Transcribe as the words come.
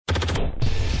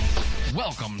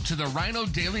Welcome to the Rhino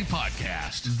Daily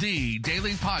Podcast, the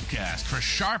daily podcast for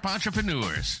sharp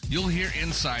entrepreneurs. You'll hear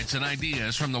insights and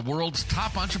ideas from the world's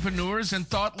top entrepreneurs and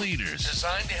thought leaders,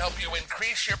 designed to help you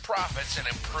increase your profits and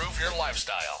improve your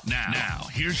lifestyle. Now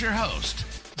here's your host,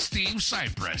 Steve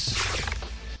Cypress.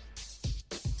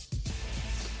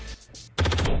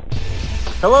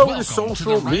 Hello, Welcome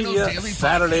social to the media, Rhino Daily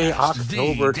Saturday, Podcast,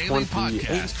 October the daily 28th,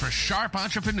 podcast for sharp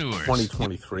entrepreneurs.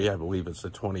 2023. I believe it's the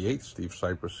 28th. Steve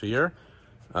Cypress here.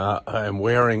 I'm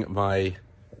wearing my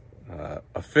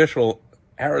official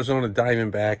Arizona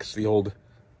Diamondbacks, the old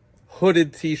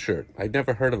hooded t-shirt. I'd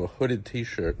never heard of a hooded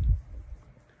t-shirt.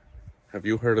 Have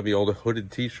you heard of the old hooded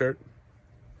t-shirt?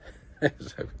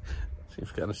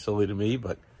 Seems kind of silly to me,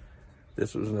 but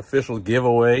this was an official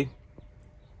giveaway.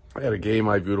 I had a game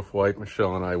my beautiful wife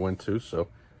Michelle and I went to, so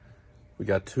we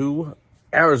got two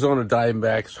Arizona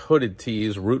Diamondbacks hooded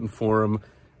tees, rooting for them.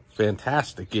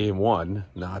 Fantastic game one,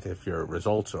 not if you're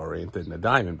results oriented and a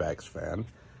Diamondbacks fan.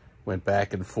 Went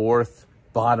back and forth,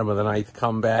 bottom of the ninth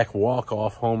comeback,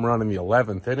 walk-off home run in the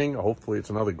 11th inning. Hopefully it's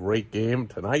another great game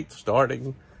tonight,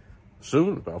 starting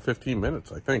soon, about 15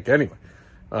 minutes, I think. Anyway,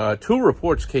 two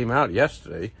reports came out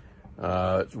yesterday,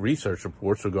 research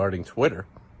reports regarding Twitter.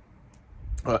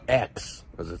 X,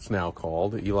 as it's now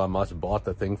called. Elon Musk bought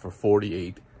the thing for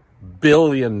 $48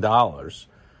 billion.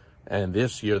 And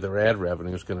this year, their ad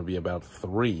revenue is going to be about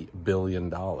 $3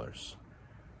 billion.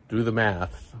 Do the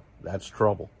math. That's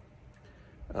trouble.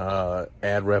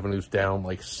 Ad revenue's down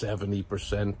like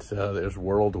 70%. There's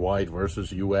worldwide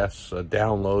versus U.S.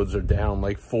 Downloads are down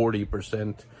like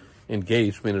 40%.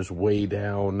 Engagement is way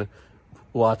down.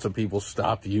 Lots of people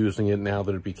stopped using it now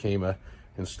that it became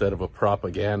instead of a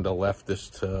propaganda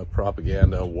leftist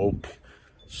propaganda woke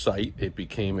site, it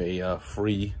became a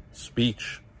free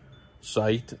speech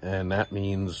site, and that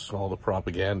means all the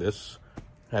propagandists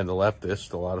and the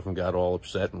leftists, a lot of them got all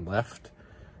upset and left.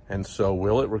 And so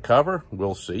will it recover?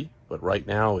 We'll see. But right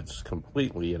now it's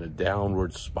completely in a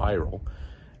downward spiral.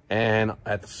 And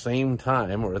at the same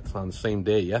time, or it's on the same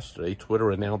day yesterday,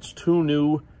 Twitter announced two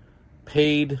new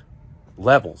paid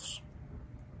levels.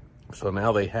 So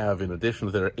now they have, in addition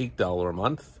to their $8 a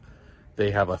month,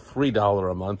 they have a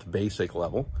 $3 a month basic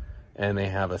level, and they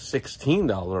have a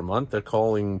 $16 a month they're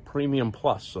calling Premium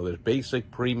Plus. So there's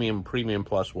basic, premium, premium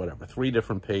plus, whatever. Three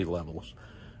different paid levels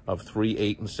of $3,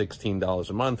 $8, and $16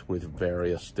 a month with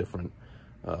various different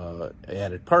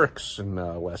added perks and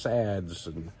less ads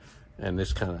and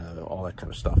this kind of, all that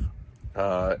kind of stuff.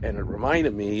 And it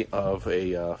reminded me of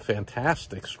a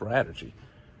fantastic strategy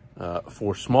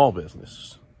for small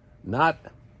business. Not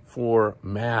for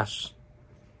mass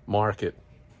market,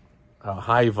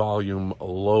 high volume,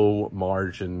 low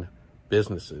margin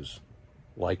businesses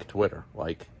like Twitter,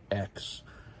 like X,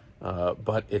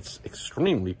 but it's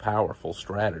extremely powerful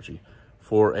strategy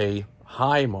for a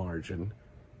high margin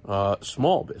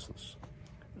small business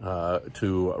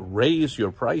to raise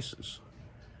your prices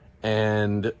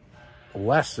and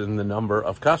lessen the number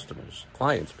of customers,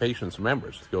 clients, patients,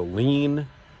 members, to go leaner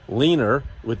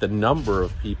with the number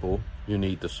of people you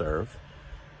need to serve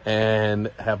and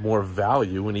have more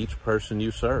value in each person you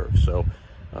serve. So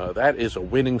that is a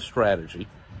winning strategy.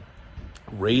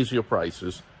 Raise your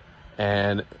prices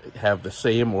and have the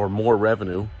same or more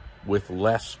revenue with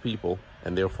less people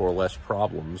and therefore less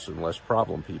problems and less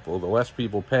problem people. The less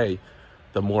people pay,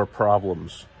 the more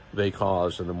problems they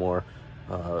cause and the more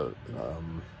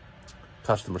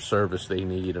customer service they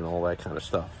need and all that kind of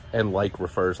stuff. And like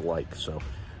refers like. So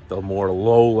the more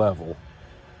low-level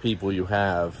people you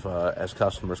have as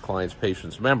customers, clients,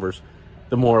 patients, members,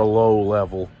 the more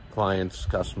low-level clients,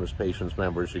 customers, patients,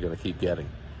 members you're going to keep getting,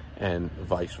 and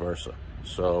vice versa.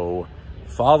 So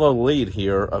follow the lead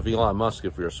here of Elon Musk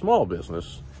if you're a small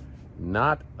business,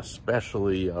 not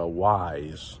especially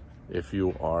wise if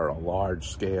you are a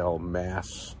large-scale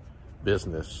mass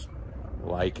business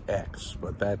like X.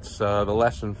 But that's the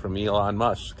lesson from Elon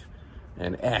Musk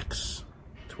and X,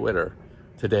 Twitter,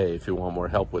 today. If you want more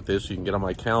help with this, you can get on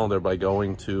my calendar by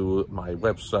going to my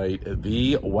website,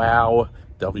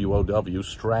 WOW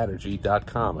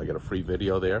strategy.com. I got a free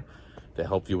video there to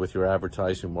help you with your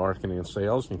advertising, marketing, and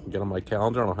sales. You can get on my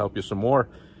calendar, and I'll help you some more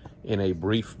in a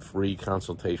brief free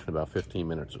consultation, about 15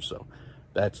 minutes or so.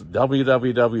 That's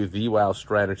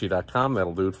www.thewowstrategy.com.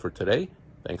 That'll do it for today.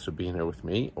 Thanks for being here with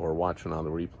me or watching on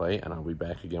the replay, and I'll be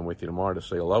back again with you tomorrow to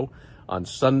say hello. On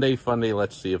Sunday Funday,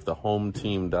 let's see if the home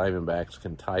team Diamondbacks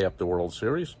can tie up the World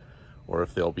Series or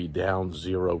if they'll be down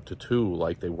 0-2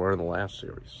 like they were in the last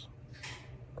series.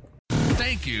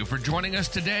 Thank you for joining us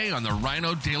today on the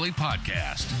Rhino Daily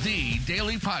Podcast, the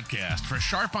daily podcast for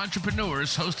sharp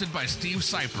entrepreneurs hosted by Steve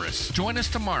Cypress. Join us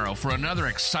tomorrow for another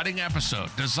exciting episode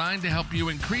designed to help you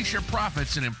increase your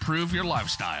profits and improve your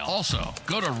lifestyle. Also,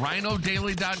 go to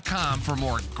rhinodaily.com for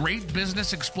more great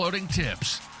business exploding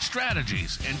tips,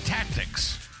 strategies, and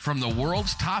tactics from the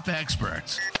world's top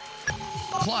experts.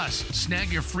 Plus,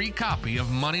 snag your free copy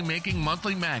of Money Making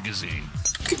Monthly magazine.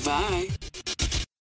 Goodbye.